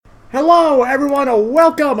Hello, everyone, and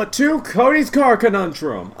welcome to Cody's Car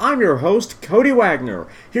Conundrum. I'm your host, Cody Wagner.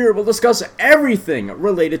 Here we'll discuss everything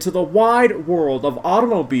related to the wide world of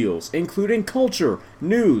automobiles, including culture,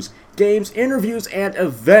 news, games, interviews, and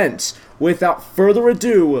events. Without further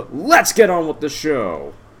ado, let's get on with the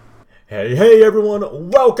show. Hey everyone,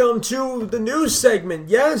 welcome to the news segment.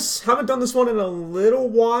 Yes, haven't done this one in a little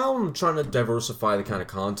while. I'm trying to diversify the kind of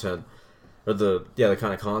content, the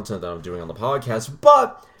kind of content that I'm doing on the podcast,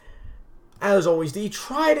 but as always, the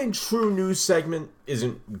tried and true news segment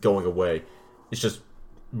isn't going away. It's just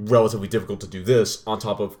relatively difficult to do this on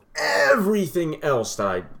top of everything else that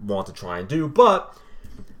I want to try and do, but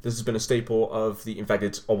this has been a staple of in fact,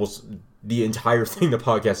 it's almost the entire thing the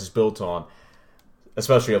podcast is built on,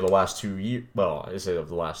 especially of the last 2 years. Well, I say of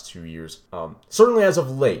the last 2 years. Certainly as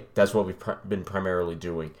of late, that's what we've been primarily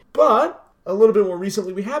doing. But a little bit more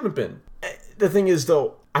recently, we haven't been. The thing is,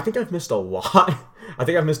 though, I think I've missed a lot. I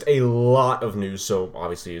think I've missed a lot of news, so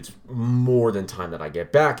obviously it's more than time that I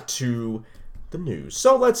get back to the news.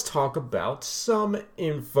 So let's talk about some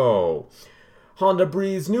info. Honda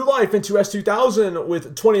breathes new life into S2000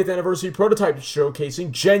 with 20th anniversary prototype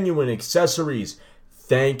showcasing genuine accessories.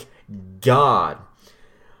 Thank God.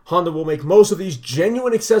 Honda will make most of these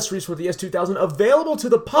genuine accessories for the S2000 available to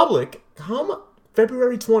the public come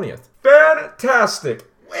February 20th. Fantastic!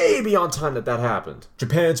 Way beyond time that happened.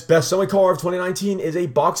 Japan's best-selling car of 2019 is a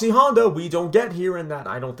boxy Honda we don't get here, and that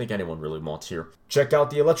I don't think anyone really wants here. Check out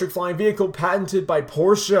the electric flying vehicle patented by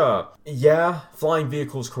Porsche. Yeah, flying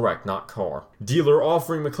vehicle is correct, not car. Dealer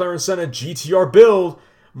offering McLaren Senna GTR build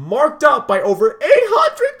marked up by over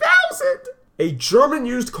 800,000. A German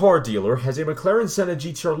used car dealer has a McLaren Senna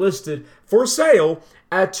GTR listed for sale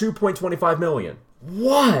at $2.25 million.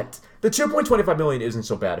 What? The $2.25 million isn't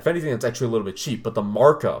so bad. If anything, it's actually a little bit cheap, but the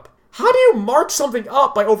markup. How do you mark something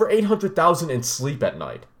up by over 800,000 and sleep at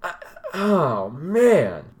night? Oh,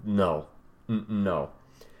 man. No. No.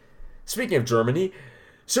 Speaking of Germany,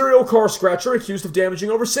 serial car scratcher accused of damaging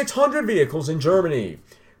over 600 vehicles in Germany.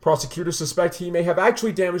 Prosecutors suspect he may have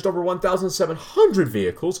actually damaged over 1,700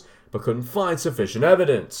 vehicles, but couldn't find sufficient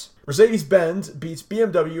evidence. Mercedes-Benz beats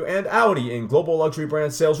BMW and Audi in global luxury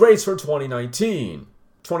brand sales race for 2019.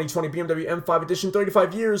 2020 BMW M5 Edition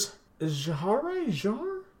 35 years. Jar?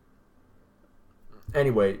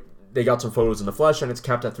 Anyway, they got some photos in the flesh and it's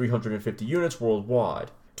capped at 350 units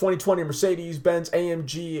worldwide. 2020 Mercedes-Benz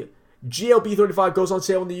AMG GLB 35 goes on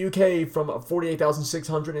sale in the UK from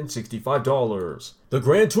 $48,665. The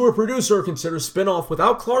Grand Tour producer considers spin-off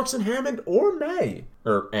without Clarkson, Hammond, or May.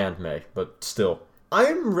 And May, but still.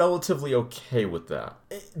 I'm relatively okay with that.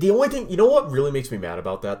 The only thing, you know what really makes me mad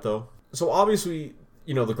about that, though? So obviously,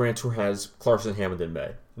 the Grand Tour has Clarkson, Hammond, and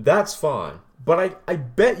May. That's fine. But I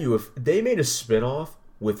bet you if they made a spin-off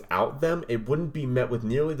without them, it wouldn't be met with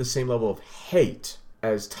nearly the same level of hate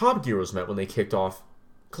as Top Gear was met when they kicked off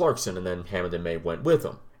Clarkson and then Hammond and May went with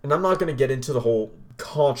them. And I'm not going to get into the whole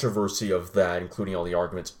controversy of that, including all the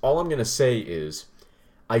arguments. All I'm going to say is,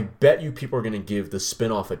 I bet you people are going to give the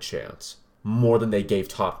spin-off a chance more than they gave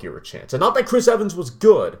Top Gear a chance. And not that Chris Evans was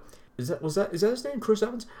good. Is that his name, Chris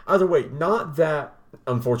Evans? Either way, not that,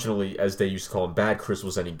 unfortunately, as they used to call him, Bad Chris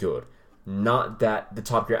was any good. Not that the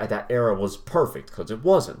Top Gear at that era was perfect, because it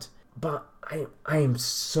wasn't. But I am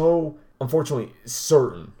so, unfortunately,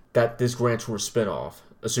 certain that this Grand Tour spinoff,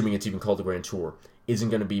 assuming it's even called the Grand Tour, isn't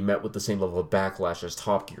going to be met with the same level of backlash as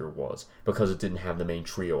Top Gear was, because it didn't have the main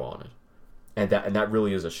trio on it. And that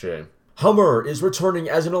really is a shame. Hummer is returning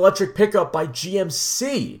as an electric pickup by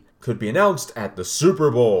GMC. Could be announced at the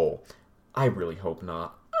Super Bowl. I really hope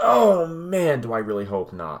not. Oh man, do I really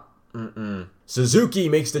hope not. Suzuki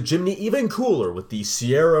makes the Jimny even cooler with the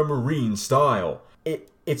Sierra Marine style.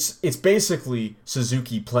 It's basically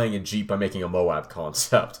Suzuki playing a Jeep by making a Moab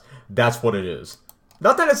concept. That's what it is.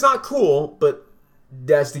 Not that it's not cool, but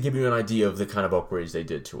that's to give you an idea of the kind of upgrades they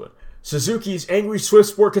did to it. Suzuki's Angry Swift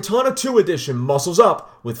Sport Katana 2 Edition muscles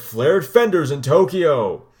up with flared fenders in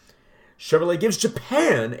Tokyo. Chevrolet gives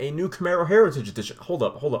Japan a new Camaro Heritage Edition. Hold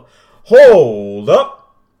up.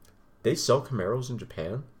 They sell Camaros in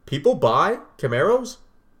Japan? People buy Camaros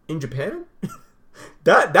in Japan?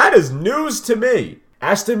 That is news to me.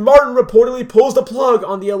 Aston Martin reportedly pulls the plug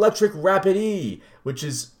on the electric Rapid E, which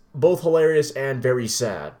is both hilarious and very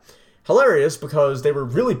sad. Hilarious because they were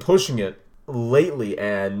really pushing it lately,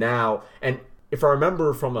 and now, and if I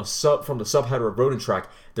remember from the subheader of Road and Track,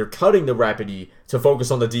 they're cutting the Rapid E to focus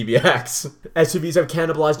on the DBX. SUVs have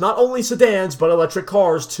cannibalized not only sedans, but electric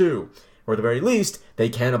cars too. Or at the very least, they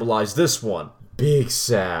cannibalized this one. Big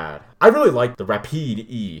sad. I really like the Rapide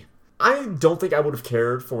E. I don't think I would have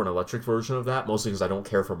cared for an electric version of that, mostly because I don't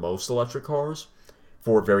care for most electric cars.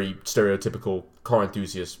 for very stereotypical car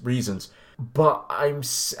enthusiast reasons. But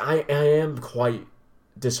I am quite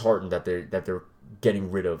disheartened that they're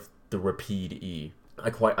getting rid of the Rapide E. I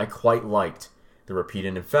quite liked the Rapide,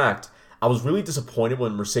 and in fact, I was really disappointed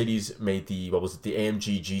when Mercedes made the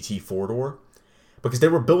AMG GT 4-door, because they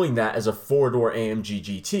were billing that as a 4-door AMG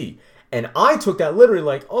GT, and I took that literally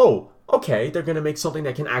like, oh, okay, they're gonna make something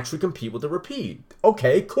that can actually compete with the Rapide.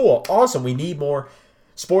 Okay, cool, awesome. We need more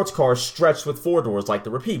sports cars stretched with 4-doors like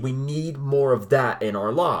the Rapide. We need more of that in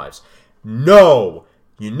our lives. No!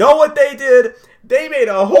 You know what they did? They made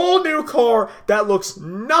a whole new car that looks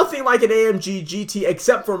nothing like an AMG GT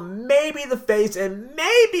except for maybe the face and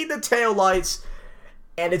maybe the taillights.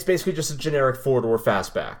 And it's basically just a generic 4-door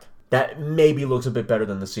fastback that maybe looks a bit better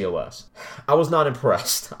than the CLS. I was not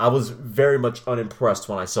impressed. I was very much unimpressed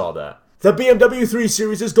when I saw that. The BMW 3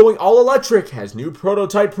 Series is going all electric, as new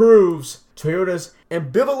prototype proves. Toyota's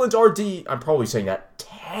ambivalent RD, I'm probably saying that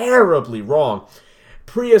terribly wrong,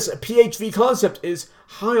 Prius PHV concept is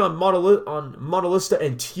high on Monolista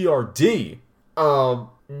and TRD.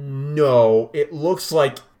 No, it looks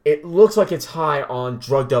like it's high on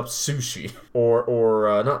drugged up sushi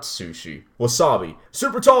or not sushi, wasabi.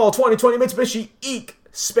 Super tall 2020 Mitsubishi Eek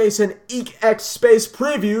Space and Eek X Space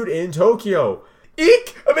previewed in Tokyo.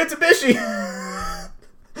 Eek, a Mitsubishi.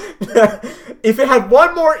 If it had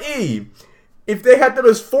one more E, if they had the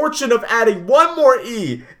misfortune of adding one more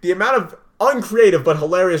E, the amount of uncreative but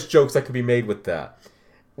hilarious jokes that could be made with that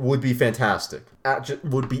would be fantastic.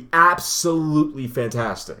 Would be absolutely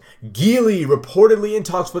fantastic. Geely reportedly in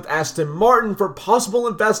talks with Aston Martin for possible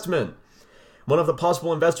investment. One of the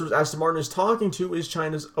possible investors Aston Martin is talking to is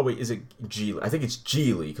China's... Oh wait, is it Geely? I think it's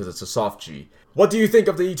Geely because it's a soft G. What do you think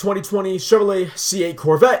of the 2020 Chevrolet C8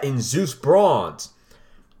 Corvette in Zeus Bronze?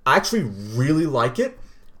 I actually really like it.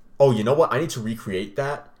 Oh, you know what? I need to recreate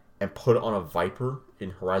that and put it on a Viper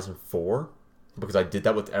in Horizon 4, because I did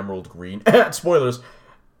that with Emerald Green. Spoilers.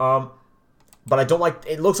 But I don't like...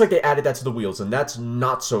 It looks like they added that to the wheels, and that's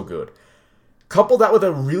not so good. Couple that with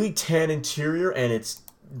a really tan interior, and it's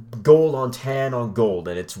gold on tan on gold,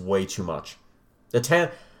 and it's way too much.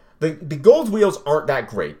 The gold wheels aren't that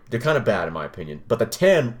great. They're kind of bad, in my opinion. But the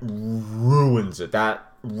tan ruins it.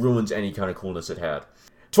 That ruins any kind of coolness it had.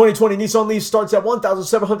 2020 Nissan Leaf starts at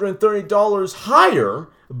 $1,730 higher,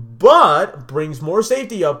 but brings more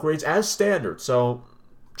safety upgrades as standard. So,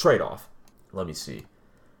 trade-off. Let me see.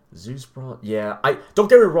 Zeus Bronze. Yeah, don't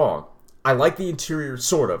get me wrong. I like the interior,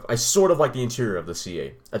 sort of. I sort of like the interior of the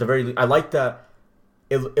C8. At the very least, I like that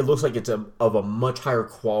it looks like it's of a much higher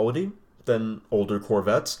quality than older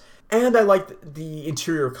Corvettes. And I like the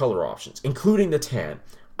interior color options, including the tan.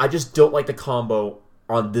 I just don't like the combo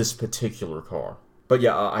on this particular car. But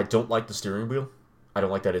yeah, I don't like the steering wheel. I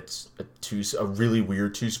don't like that it's a really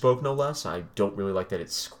weird two-spoke, no less. I don't really like that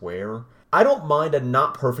it's square. I don't mind a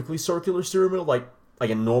not perfectly circular steering wheel, like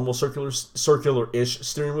a normal circular-ish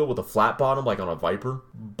steering wheel with a flat bottom, like on a Viper.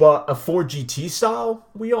 But a Ford GT style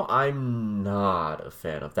wheel, I'm not a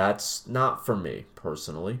fan of. That's not for me,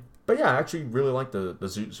 personally. But yeah, I actually really like the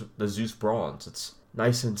Zeus Bronze. It's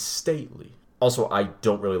nice and stately. Also, I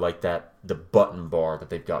don't really like the button bar that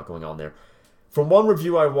they've got going on there. From one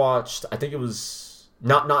review I watched, I think it was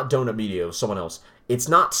not Donut Media, it was someone else. It's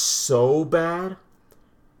not so bad.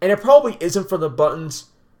 And it probably isn't for the buttons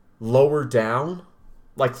lower down,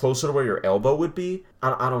 like closer to where your elbow would be.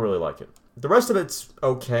 I don't really like it. The rest of it's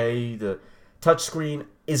okay. The touchscreen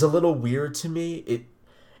is a little weird to me.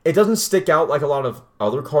 It doesn't stick out like a lot of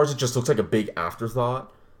other cars. It just looks like a big afterthought.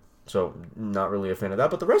 So, not really a fan of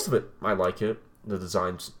that. But the rest of it, I like it. The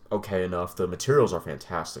design's okay enough. The materials are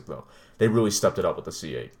fantastic, though. They really stepped it up with the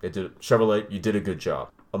C8. Chevrolet, you did a good job.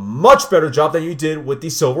 A much better job than you did with the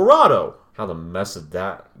Silverado. How the mess did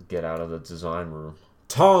that get out of the design room?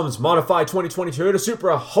 Tom's modified 2020 Toyota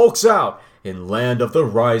Supra hulks out in Land of the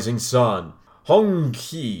Rising Sun.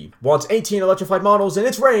 Hongqi wants 18 electrified models in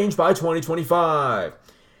its range by 2025.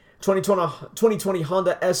 2020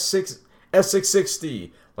 Honda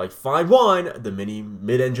S660. Like fine wine, the mini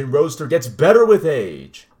mid-engine roadster gets better with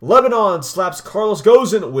age. Lebanon slaps Carlos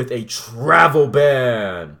Ghosn with a travel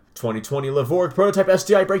ban. 2020 Levorg prototype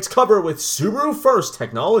STI breaks cover with Subaru First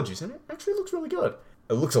Technologies, and it actually looks really good.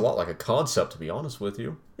 It looks a lot like a concept, to be honest with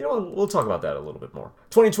you. You know what, we'll talk about that a little bit more.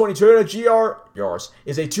 2020 Toyota GR Yaris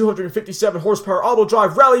is a 257 horsepower all-wheel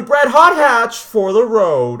drive rally bred hot hatch for the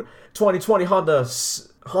road. 2020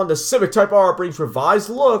 Honda Civic Type R brings revised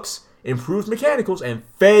looks, improved mechanicals, and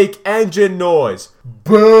fake engine noise.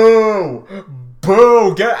 Boo!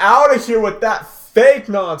 Boo! Get out of here with that fake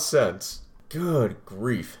nonsense! Good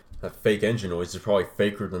grief. That fake engine noise is probably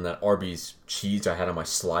faker than that Arby's cheese I had on my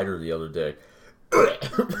slider the other day.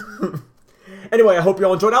 Anyway, I hope you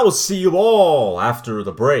all enjoyed. I will see you all after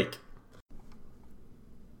the break.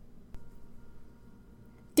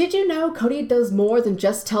 Did you know Cody does more than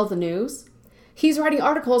just tell the news? He's writing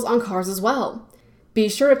articles on cars as well. Be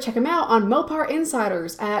sure to check him out on Mopar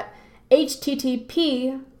Insiders at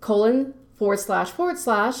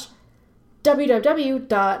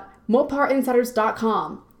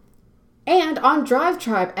http://www.moparinsiders.com and on Drive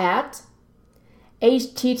Tribe at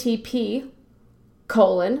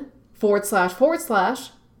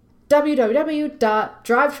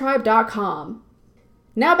http://www.drivetribe.com.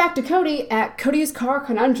 Now back to Cody at Cody's Car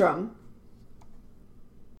Conundrum.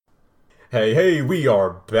 Hey, we are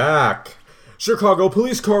back. Chicago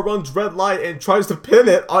police car runs red light and tries to pin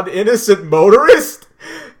it on innocent motorist?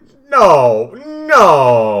 No.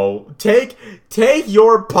 Take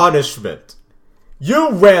your punishment.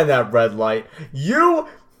 You ran that red light. You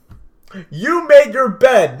made your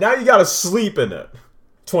bed. Now you gotta sleep in it.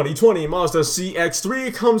 2020 Mazda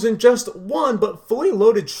CX-3 comes in just one but fully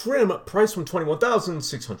loaded trim priced from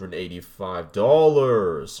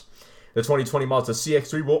 $21,685. The 2020 Mazda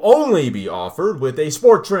CX-3 will only be offered with a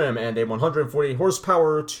sport trim and a 148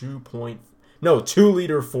 horsepower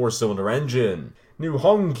 2-liter 4-cylinder engine. New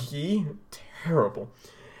Honky, terrible.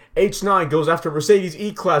 H9 goes after Mercedes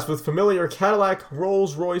E-Class with familiar Cadillac,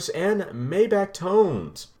 Rolls-Royce, and Maybach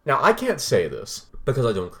tones. Now, I can't say this because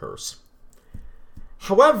I don't curse.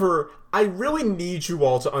 However, I really need you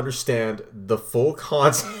all to understand the full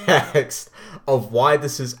context of why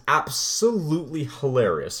this is absolutely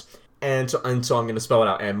hilarious. And so I'm going to spell it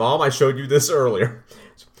out. And Mom, I showed you this earlier.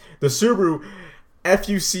 The Subaru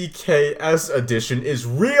FUCKS edition is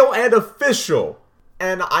real and official.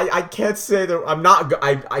 And I can't say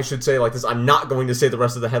that I should say it like this. I'm not going to say the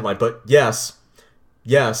rest of the headline. But yes,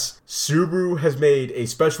 Subaru has made a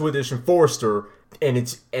special edition Forester. And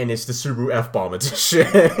it's the Subaru F-Bomb edition.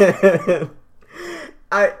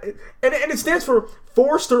 And it stands for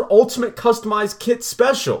Forester Ultimate Customized Kit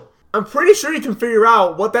Special. I'm pretty sure you can figure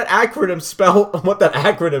out what that acronym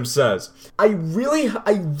says. I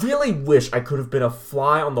really wish I could have been a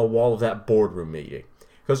fly on the wall of that boardroom meeting.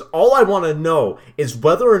 Because all I want to know is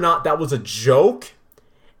whether or not that was a joke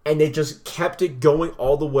and they just kept it going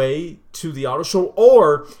all the way to the auto show,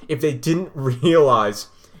 or if they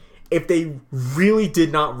really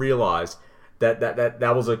did not realize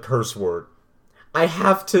that was a curse word. I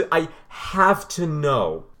have to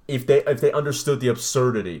know if they understood the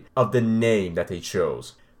absurdity of the name that they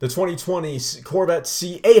chose. The 2020 Corvette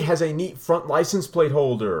C8 has a neat front license plate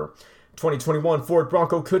holder. 2021 Ford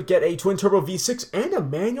Bronco could get a twin-turbo V6 and a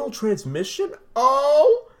manual transmission?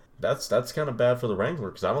 Oh! That's kind of bad for the Wrangler,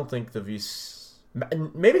 because I don't think the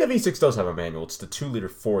maybe the V6 does have a manual. It's the 2-liter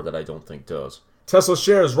Ford that I don't think does. Tesla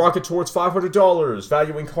shares rocket towards $500,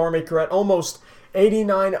 valuing carmaker at almost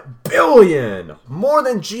 $89 billion, more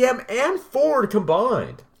than GM and Ford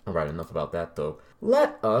combined. Alright, enough about that though.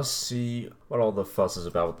 Let us see what all the fuss is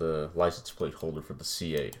about with the license plate holder for the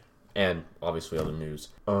C8. And obviously other news.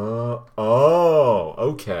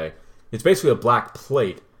 Okay. It's basically a black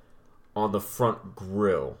plate on the front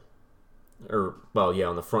grille.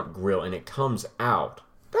 On the front grille, and it comes out.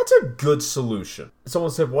 That's a good solution.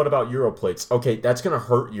 Someone said, what about Euro plates? Okay, that's going to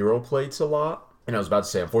hurt Euro plates a lot. And I was about to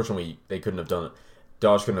say, unfortunately, they couldn't have done it.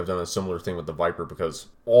 Dodge couldn't have done a similar thing with the Viper because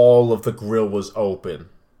all of the grille was open.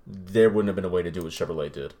 There wouldn't have been a way to do what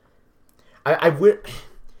Chevrolet did.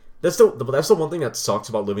 That's the one thing that sucks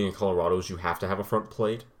about living in Colorado is you have to have a front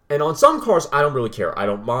plate. And on some cars, I don't really care. I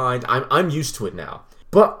don't mind. I'm used to it now.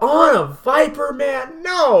 But on a Viper, man,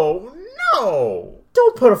 no.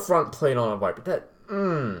 Don't put a front plate on a Viper. That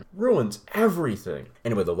ruins everything.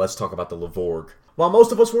 Anyway, though, let's talk about the Levorg. While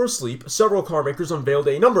most of us were asleep, several car makers unveiled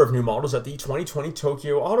a number of new models at the 2020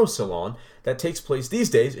 Tokyo Auto Salon that takes place these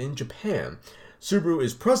days in Japan. Subaru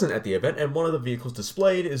is present at the event, and one of the vehicles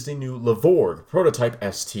displayed is the new Levorg prototype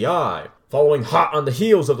STI. Following hot on the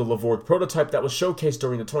heels of the Levorg prototype that was showcased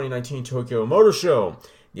during the 2019 Tokyo Motor Show,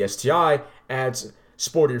 the STI adds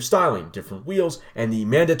sportier styling, different wheels, and the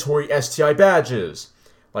mandatory STI badges.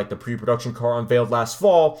 Like the pre-production car unveiled last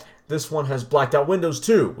fall, this one has blacked out windows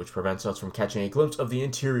too, which prevents us from catching a glimpse of the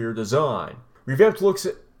interior design. Revamped looks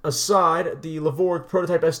aside, the Levorg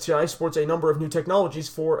prototype STI sports a number of new technologies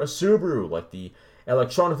for a Subaru, like the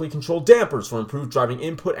electronically controlled dampers for improved driving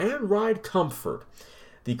input and ride comfort.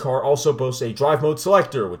 The car also boasts a drive mode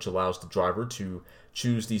selector, which allows the driver to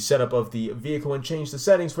choose the setup of the vehicle and change the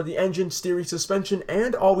settings for the engine, steering, suspension,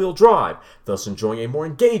 and all-wheel drive, thus enjoying a more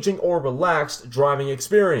engaging or relaxed driving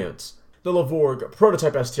experience. The Levorg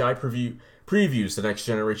prototype STI previews the next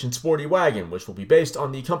generation sporty wagon, which will be based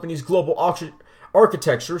on the company's global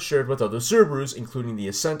architecture shared with other Subarus, including the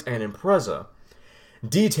Ascent and Impreza.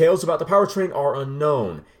 Details about the powertrain are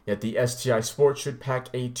unknown, yet the STI Sport should pack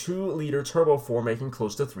a 2-liter turbo 4 making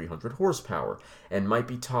close to 300 horsepower, and might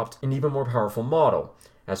be topped an even more powerful model.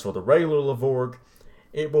 As for the regular Lavorg,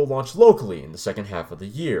 it will launch locally in the second half of the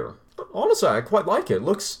year. Honestly, I quite like it. It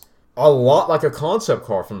looks a lot like a concept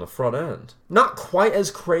car from the front end. Not quite as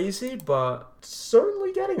crazy, but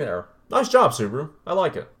certainly getting there. Nice job, Subaru. I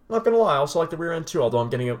like it. Not gonna lie, I also like the rear end too, although I'm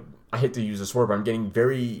getting I hate to use this word, but I'm getting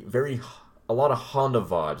a lot of Honda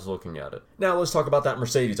vibes looking at it. Now let's talk about that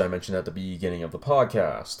Mercedes I mentioned at the beginning of the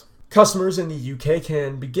podcast. Customers in the UK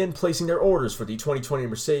can begin placing their orders for the 2020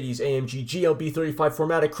 Mercedes-AMG GLB 35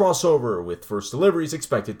 4MATIC crossover, with first deliveries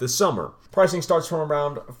expected this summer. Pricing starts from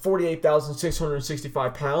around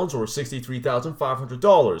 £48,665 or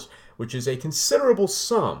 $63,500, which is a considerable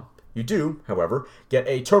sum. You do, however, get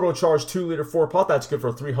a turbocharged 2-liter 4-pot that's good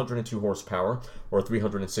for 302 horsepower or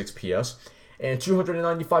 306 PS, and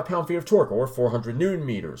 295 pound-feet of torque, or 400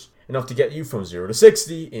 Newton-meters, enough to get you from 0 to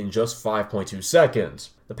 60 in just 5.2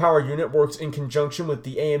 seconds. The power unit works in conjunction with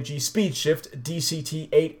the AMG SpeedShift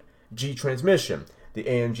DCT-8G transmission, the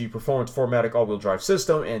AMG Performance 4MATIC all-wheel drive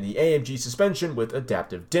system, and the AMG suspension with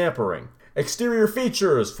adaptive dampering. Exterior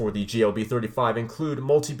features for the GLB 35 include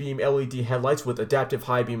multi-beam LED headlights with adaptive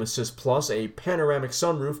high beam assist plus, a panoramic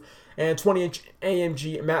sunroof, and 20-inch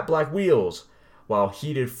AMG matte black wheels, while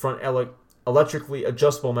heated front electrically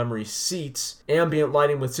adjustable memory seats, ambient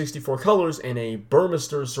lighting with 64 colors, and a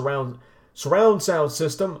Burmester surround sound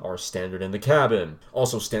system are standard in the cabin.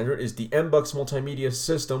 Also standard is the MBUX multimedia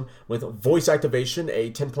system with voice activation, a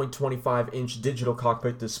 10.25-inch digital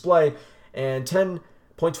cockpit display, and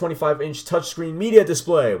 10.25-inch touchscreen media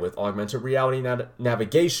display with augmented reality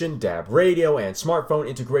navigation, DAB radio, and smartphone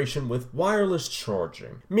integration with wireless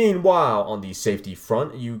charging. Meanwhile, on the safety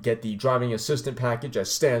front, you get the driving assistant package as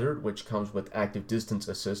standard, which comes with active distance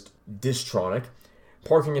assist, Distronic,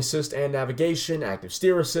 parking assist and navigation, active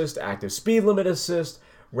steer assist, active speed limit assist,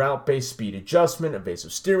 route-based speed adjustment,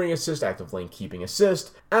 evasive steering assist, active lane keeping assist,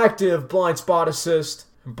 active blind spot assist,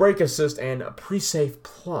 brake assist, and Pre-Safe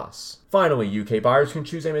Plus. Finally, UK buyers can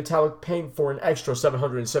choose a metallic paint for an extra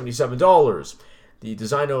 $777. The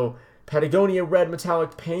Designo Patagonia Red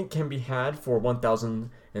metallic paint can be had for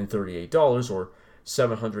 $1,038 or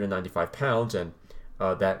 £795, and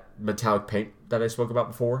that metallic paint that I spoke about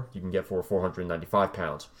before, you can get for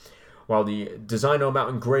 £495. While the Designo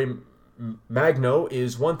Mountain Grey Magno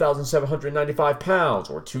is £1,795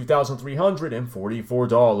 or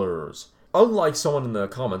 $2,344. Unlike someone in the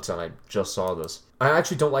comments, and I just saw this, I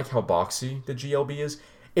actually don't like how boxy the GLB is.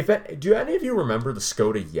 Do any of you remember the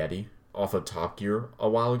Skoda Yeti off of Top Gear a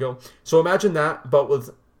while ago? So imagine that, but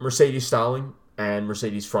with Mercedes styling and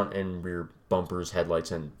Mercedes front and rear bumpers,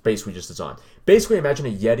 headlights, and basically just design. Basically, imagine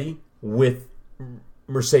a Yeti with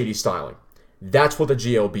Mercedes styling. That's what the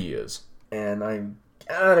GLB is. And I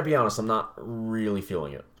gotta be honest, I'm not really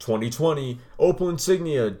feeling it. 2020 Opel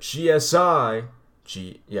Insignia GSI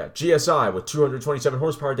with 227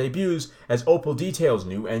 horsepower debuts as Opel details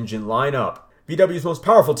new engine lineup. VW's most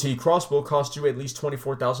powerful T-Cross will cost you at least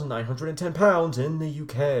 £24,910 in the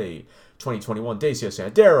UK. 2021 Dacia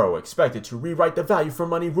Sandero expected to rewrite the value for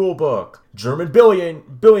money rulebook. German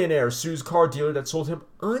billionaire sues car dealer that sold him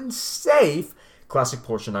unsafe classic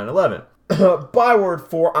Porsche 911. Byword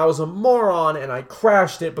for I was a moron and I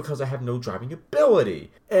crashed it because I have no driving ability.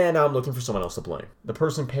 And now I'm looking for someone else to blame. The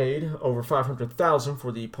person paid over $500,000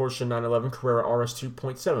 for the Porsche 911 Carrera RS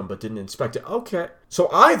 2.7 but didn't inspect it. Okay. So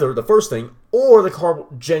either the first thing or the car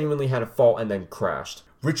genuinely had a fault and then crashed.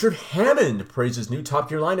 Richard Hammond praises new Top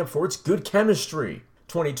Gear lineup for its good chemistry.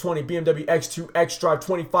 2020 BMW X2 xDrive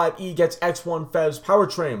 25e gets X1 PHEV's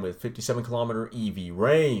powertrain with 57-kilometer EV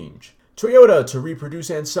range. Toyota to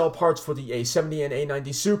reproduce and sell parts for the A70 and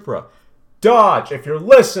A90 Supra. Dodge, if you're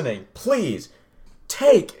listening, please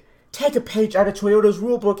take a page out of Toyota's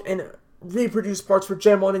rulebook and reproduce parts for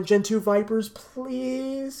Gen 1 and Gen 2 Vipers,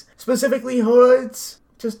 please. Specifically hoods.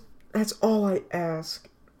 That's all I ask.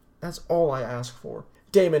 That's all I ask for.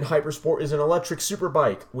 Damon Hypersport is an electric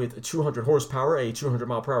superbike with 200 horsepower, a 200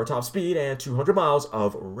 mile per hour top speed, and 200 miles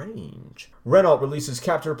of range. Renault releases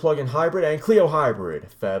Captur plug-in hybrid and Clio hybrid.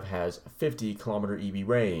 PHEV has 50-kilometer EV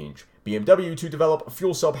range. BMW to develop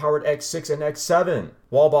fuel cell-powered X6 and X7.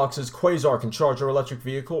 Wallbox's Quasar can charge your electric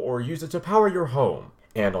vehicle or use it to power your home.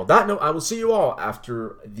 And on that note, I will see you all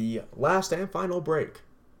after the last and final break.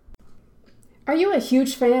 Are you a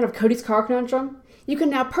huge fan of Cody's Car Conundrum? You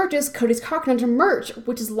can now purchase Cody's Car Conundrum merch,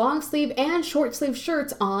 which is long sleeve and short sleeve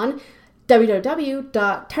shirts on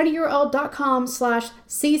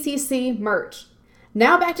www.tinyurl.com/ccc merch.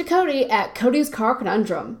 Now back to Cody at Cody's Car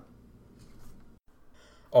Conundrum.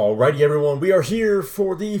 Alrighty everyone, we are here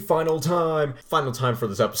for the final time for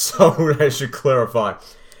this episode, I should clarify.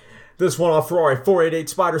 This one-off Ferrari 488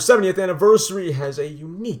 Spider 70th anniversary has a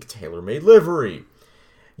unique tailor-made livery.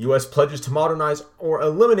 U.S. pledges to modernize or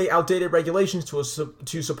eliminate outdated regulations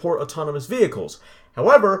to support autonomous vehicles.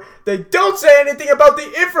 However, they don't say anything about the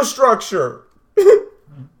infrastructure.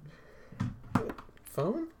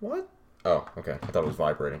 Phone? What? Oh, okay. I thought it was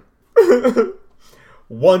vibrating.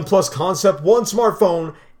 OnePlus Concept One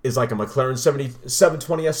smartphone is like a McLaren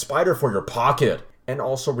 720S Spider for your pocket, and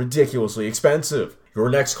also ridiculously expensive. Your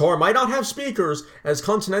next car might not have speakers, as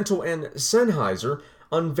Continental and Sennheiser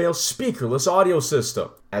unveil speakerless audio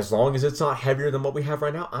system. As long as it's not heavier than what we have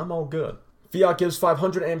right now, I'm all good. Fiat gives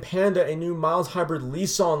 500 and Panda a new mild hybrid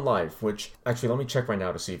lease on life, which, actually, let me check right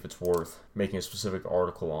now to see if it's worth making a specific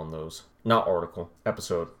article on those. Not article,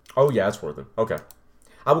 episode. Oh yeah, it's worth it. Okay.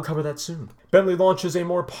 I will cover that soon. Bentley launches a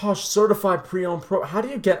more posh certified pre-owned How do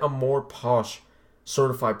you get a more posh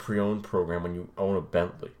certified pre-owned program when you own a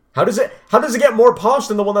Bentley? How does it get more posh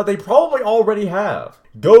than the one that they probably already have?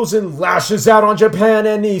 Goes and lashes out on Japan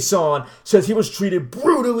and Nissan. Says he was treated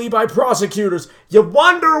brutally by prosecutors. You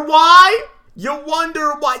wonder why? You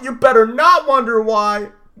wonder why? You better not wonder why.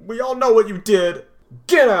 We all know what you did.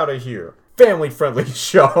 Get out of here. Family-friendly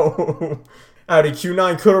show. Audi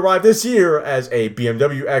Q9 could arrive this year as a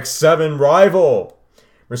BMW X7 rival.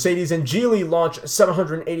 Mercedes and Geely launch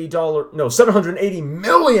 $780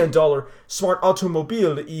 million smart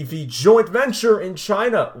automobile EV joint venture in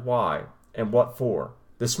China. Why and what for?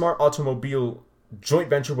 The smart automobile joint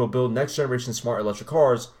venture will build next generation smart electric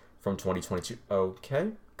cars from 2022.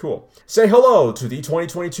 Okay, cool. Say hello to the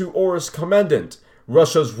 2022 Urus Commandant,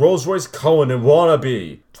 Russia's Rolls-Royce Cohen and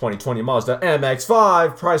wannabe. 2020 Mazda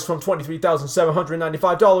MX-5, priced from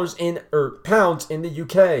 $23,795 pounds in the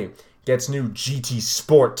UK. Gets new GT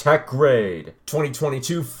Sport tech grade.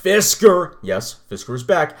 2022 Fisker, yes, Fisker is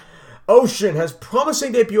back. Ocean has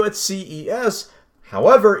promising debut at CES,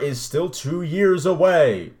 however, is still 2 years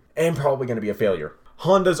away. And probably going to be a failure.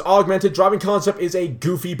 Honda's augmented driving concept is a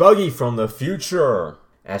goofy buggy from the future.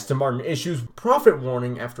 Aston Martin issues profit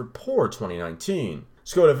warning after poor 2019.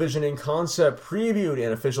 Skoda Vision in concept previewed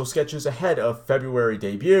and official sketches ahead of February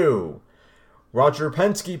debut. Roger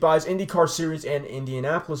Penske buys IndyCar Series and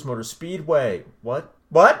Indianapolis Motor Speedway. What?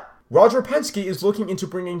 Roger Penske is looking into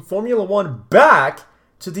bringing Formula One back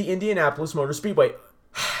to the Indianapolis Motor Speedway.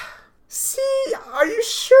 See, are you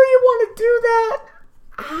sure you want to do that?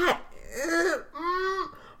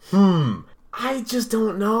 I just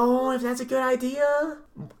don't know if that's a good idea.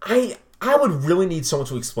 I would really need someone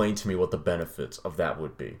to explain to me what the benefits of that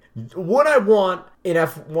would be. Would I want an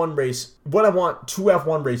F1 race? Would I want two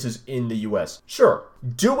F1 races in the US? Sure.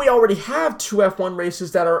 Do we already have two F1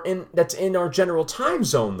 races that's in our general time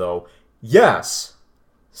zone though? Yes.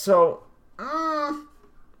 So,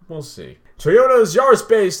 we'll see. Toyota's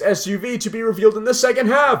Yaris-based SUV to be revealed in the second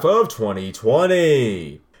half of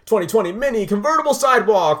 2020. 2020 Mini Convertible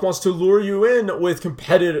Sidewalk wants to lure you in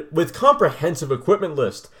with comprehensive equipment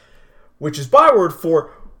list, which is byword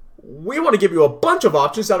for, we want to give you a bunch of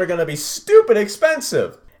options that are going to be stupid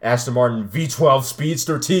expensive. Aston Martin V12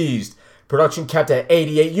 Speedster teased. Production kept at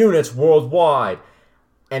 88 units worldwide.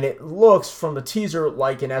 And it looks from the teaser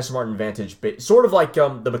like an Aston Martin Vantage, sort of like the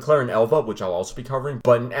McLaren Elva, which I'll also be covering,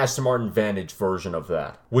 but an Aston Martin Vantage version of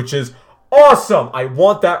that, which is awesome. I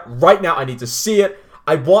want that right now. I need to see it.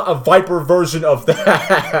 I want a Viper version of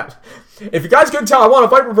that. If you guys couldn't tell, I want a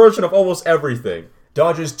Viper version of almost everything.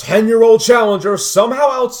 Dodge's 10-year-old Challenger somehow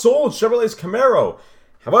outsold Chevrolet's Camaro.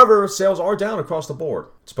 However, sales are down across the board,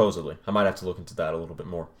 supposedly. I might have to look into that a little bit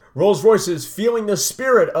more. Rolls-Royce is feeling the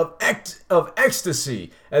spirit of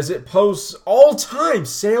ecstasy as it posts all-time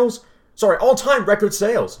record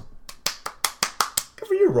sales. Good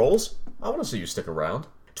for you, Rolls. I want to see you stick around.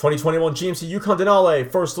 2021 GMC Yukon Denali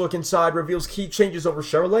first look inside reveals key changes over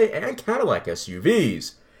Chevrolet and Cadillac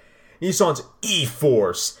SUVs. Nissan's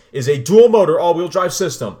E-Force is a dual-motor all-wheel drive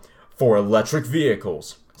system for electric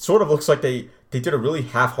vehicles. It sort of looks like they did a really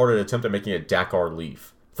half-hearted attempt at making a Dakar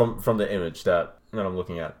Leaf from the image that I'm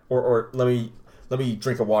looking at. Or let me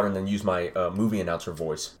drink a water and then use my movie announcer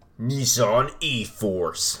voice. Nissan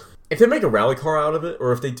E-Force. If they make a rally car out of it,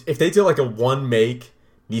 or if they did like a one-make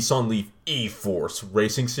Nissan Leaf E-Force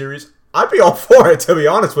racing series, I'd be all for it, to be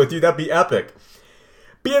honest with you. That'd be epic.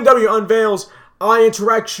 BMW unveils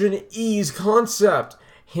iInteraction Ease concept.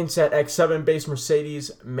 Hints at X7-based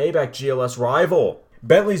Mercedes Maybach GLS rival.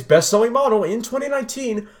 Bentley's best-selling model in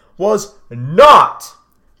 2019 was not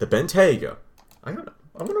the Bentayga. I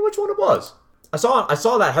wonder which one it was. I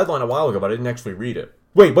saw that headline a while ago, but I didn't actually read it.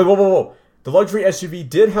 Wait. Whoa. The luxury SUV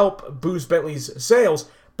did help boost Bentley's sales,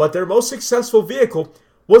 but their most successful vehicle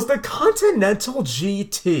was the Continental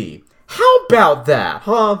GT. How about that?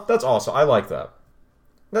 Huh? That's awesome. I like that.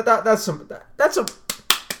 That's a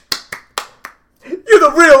You're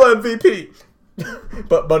the real MVP.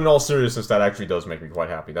 but in all seriousness, that actually does make me quite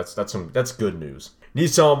happy. That's good news.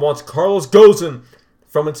 Nissan wants Carlos Ghosn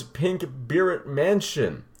from its pink Burette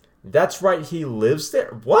mansion. That's right, he lives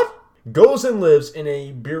there. What? Ghosn lives in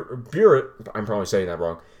a Burette, I'm probably saying that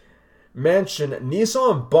wrong, mansion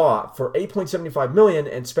Nissan bought for $8.75 million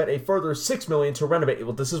and spent a further $6 million to renovate.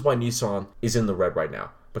 Well, this is why Nissan is in the red right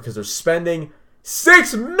now, because they're spending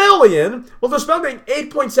 $6 million. Well, they're spending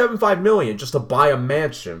 $8.75 million just to buy a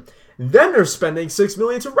mansion. Then they're spending $6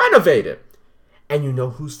 million to renovate it. And you know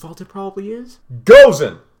whose fault it probably is?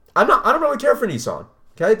 Ghosn. I don't really care for Nissan.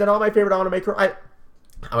 Okay, they're not my favorite automaker. I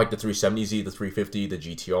like the 370Z, the 350, the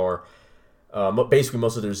GTR. Basically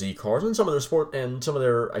most of their Z cars and some of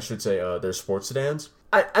their their sports sedans.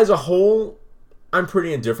 As a whole, I'm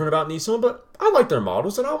pretty indifferent about Nissan, but I like their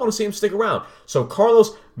models and I want to see them stick around. So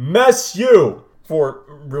Carlos, mess you for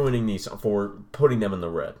ruining Nissan, for putting them in the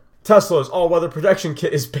red. Tesla's all-weather protection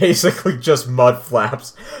kit is basically just mud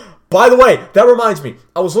flaps. By the way, that reminds me,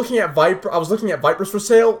 I was looking at Vipers for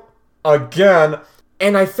sale again,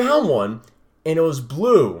 and I found one, and it was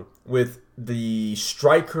blue with the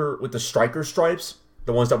striker stripes,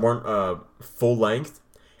 the ones that weren't full length,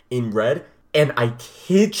 in red, and I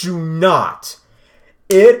kid you not,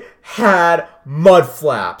 it had mud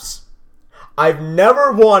flaps. I've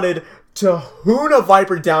never wanted to hoon a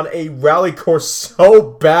Viper down a rally course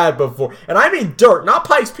so bad before, and I mean dirt, not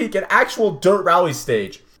Pikes Peak, an actual dirt rally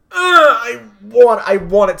stage. I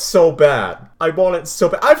want it so bad.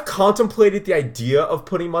 I've contemplated the idea of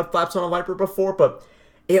putting mud flaps on a Viper before, but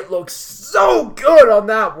it looks so good on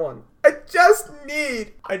that one. I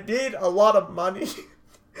need a lot of money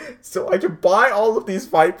so I can buy all of these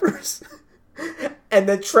Vipers and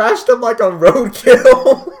then trash them like on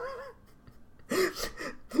roadkill.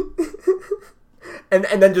 and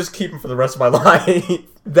then just keep them for the rest of my life.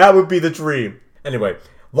 That would be the dream. Anyway,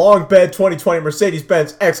 long bed 2020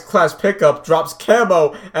 Mercedes-Benz X-Class pickup drops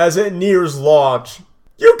camo as it nears launch.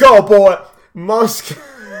 You go, boy! Musk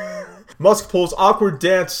pulls awkward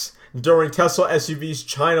dance during Tesla SUV's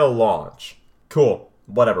China launch. Cool.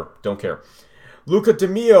 Whatever. Don't care. Luca De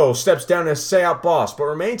Meo steps down as Seat boss, but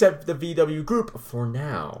remains at the VW Group for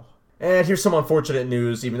now. And here's some unfortunate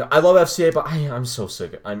news. Even though I love FCA, but I'm so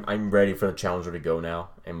sick. I'm ready for the Challenger to go now,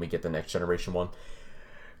 and we get the next generation one.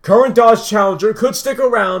 Current Dodge Challenger could stick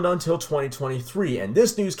around until 2023, and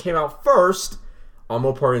this news came out first on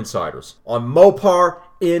Mopar Insiders.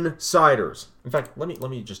 In fact, let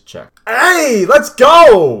me just check. Hey, let's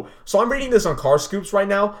go! So I'm reading this on Car Scoops right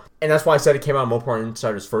now, and that's why I said it came out on Mopar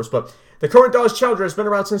Insiders first, but the current Dodge Challenger has been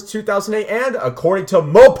around since 2008, and according to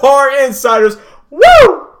Mopar Insiders,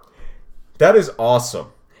 woo! That is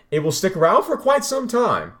awesome. It will stick around for quite some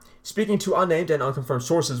time. Speaking to unnamed and unconfirmed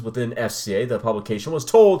sources within FCA, the publication was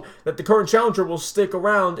told that the current Challenger will stick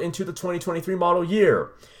around into the 2023 model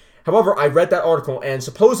year. However, I read that article, and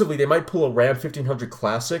supposedly they might pull a Ram 1500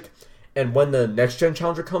 Classic, and when the next-gen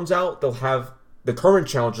Challenger comes out, they'll have the current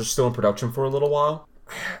Challenger still in production for a little while.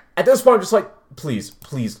 At this point, I'm just like, please,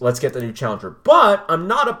 let's get the new Challenger. But I'm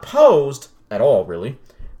not opposed at all, really,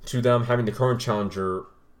 to them having the current Challenger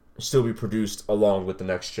still be produced along with the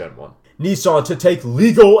next gen one. Nissan to take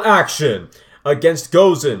legal action against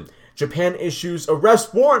Ghosn. Japan issues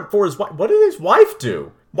arrest warrant for his wife. What did his wife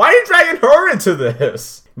do? Why are you dragging her into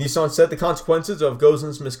this? Nissan said the consequences of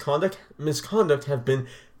Ghosn's misconduct have been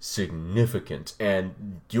significant,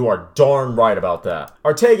 and you are darn right about that.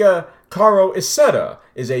 Ortega Caro Isetta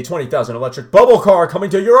is a 20,000 electric bubble car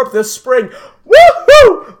coming to Europe this spring.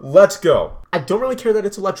 Woohoo! Let's go. I don't really care that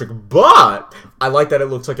it's electric, but I like that it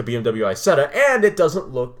looks like a BMW Isetta, and it doesn't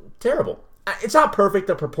look terrible. It's not perfect.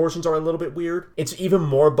 The proportions are a little bit weird. It's even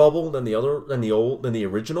more bubble than the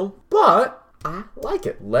original, but I like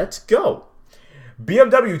it. Let's go.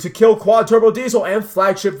 BMW to kill quad turbo diesel and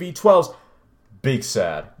flagship V12s. Big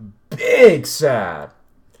sad.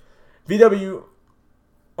 VW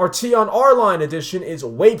Arteon R-Line edition is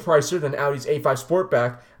way pricier than Audi's A5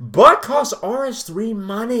 Sportback, but costs RS3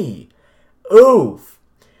 money. Oof.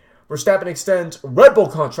 Verstappen extends Red Bull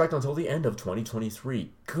contract until the end of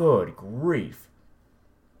 2023. Good grief.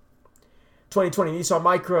 2020 Nissan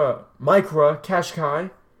Micra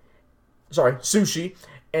Qashqai, Sushi,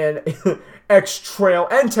 and X-Trail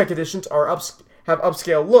and Tech editions have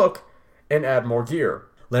upscale look and add more gear.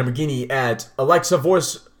 Lamborghini adds Alexa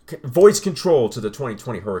voice control to the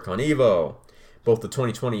 2020 Huracan Evo. Both the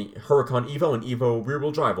 2020 Huracan Evo and Evo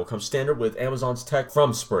rear-wheel drive will come standard with Amazon's tech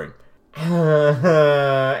from spring.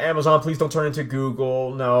 Amazon, please don't turn into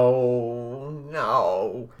Google. No.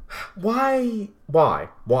 Why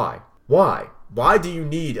do you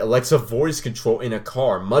need Alexa voice control in a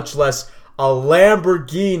car, much less a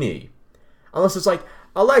Lamborghini? Unless it's like,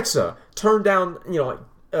 Alexa, turn down,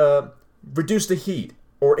 reduce the heat,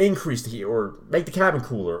 or increase the heat, or make the cabin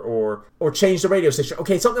cooler, or change the radio station.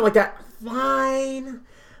 Okay, something like that. Fine.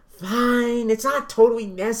 It's not totally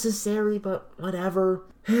necessary, but whatever.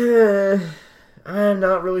 I'm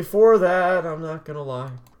not really for that, I'm not gonna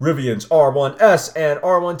lie. Rivian's R1S and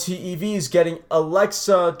R1T EVs getting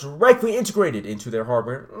Alexa directly integrated into their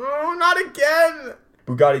hardware. Oh, not again!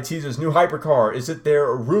 Bugatti teases new hypercar. Is it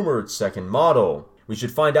their rumored second model? We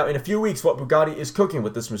should find out in a few weeks what Bugatti is cooking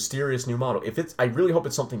with this mysterious new model. I really hope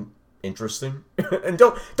it's something interesting. And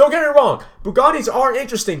don't get me wrong, Bugattis are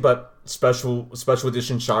interesting, but special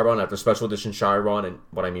edition Chiron after special edition Chiron, and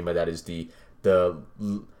what I mean by that is the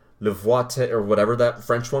Le Voiture, or whatever that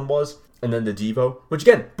French one was, and then the Devo, which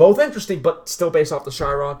again, both interesting, but still based off the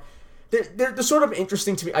Chiron. They're sort of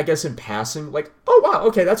interesting to me, I guess, in passing. Like, oh wow,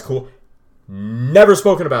 okay, that's cool. Never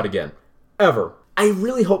spoken about again. Ever. I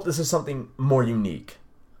really hope this is something more unique.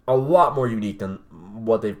 A lot more unique than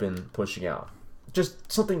what they've been pushing out.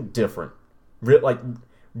 Just something different. Really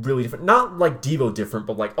different. Not like Devo different,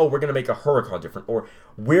 but like, oh, we're going to make a Huracan different. Or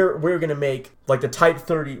we're going to make like the Type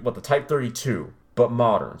 32, but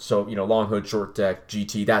modern. So, long hood, short deck,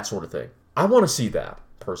 GT, that sort of thing. I want to see that,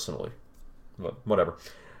 personally. But whatever.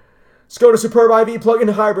 Skoda Superb IV plug-in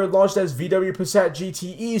hybrid launched as VW Passat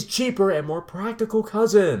GTE's cheaper and more practical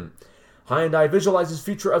cousin. Hyundai visualizes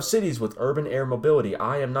future of cities with urban air mobility.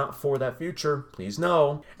 I am not for that future. Please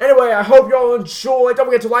no. Anyway, I hope you all enjoyed. Don't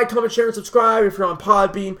forget to like, comment, share, and subscribe. If you're on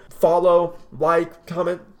Podbean, follow, like,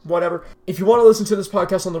 comment, whatever. If you want to listen to this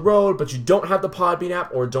podcast on the road, but you don't have the Podbean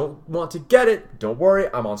app or don't want to get it, don't worry.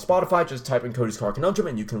 I'm on Spotify. Just type in Cody's Car Conundrum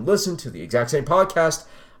and you can listen to the exact same podcast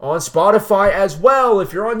on Spotify as well.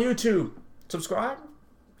 If you're on YouTube, subscribe,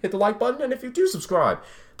 hit the like button, and if you do subscribe,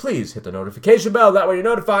 please hit the notification bell. That way you're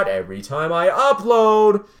notified every time I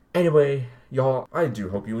upload. Anyway, y'all, I do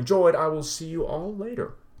hope you enjoyed. I will see you all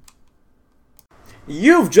later.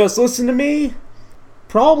 You've just listened to me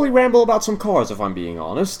probably ramble about some cars, if I'm being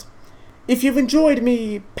honest. If you've enjoyed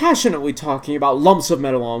me passionately talking about lumps of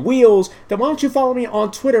metal on wheels, then why don't you follow me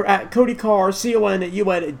on Twitter at CodyCar,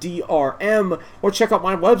 CONUNDRM, or check out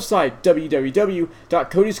my website,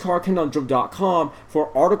 www.codyscarconundrum.com,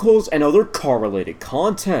 for articles and other car-related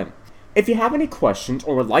content. If you have any questions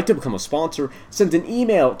or would like to become a sponsor, send an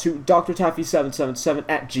email to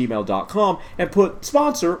drtaffy777@gmail.com and put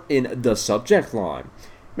sponsor in the subject line.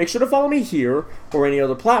 Make sure to follow me here or any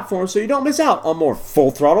other platform so you don't miss out on more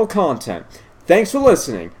full throttle content. Thanks for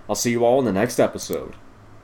listening. I'll see you all in the next episode.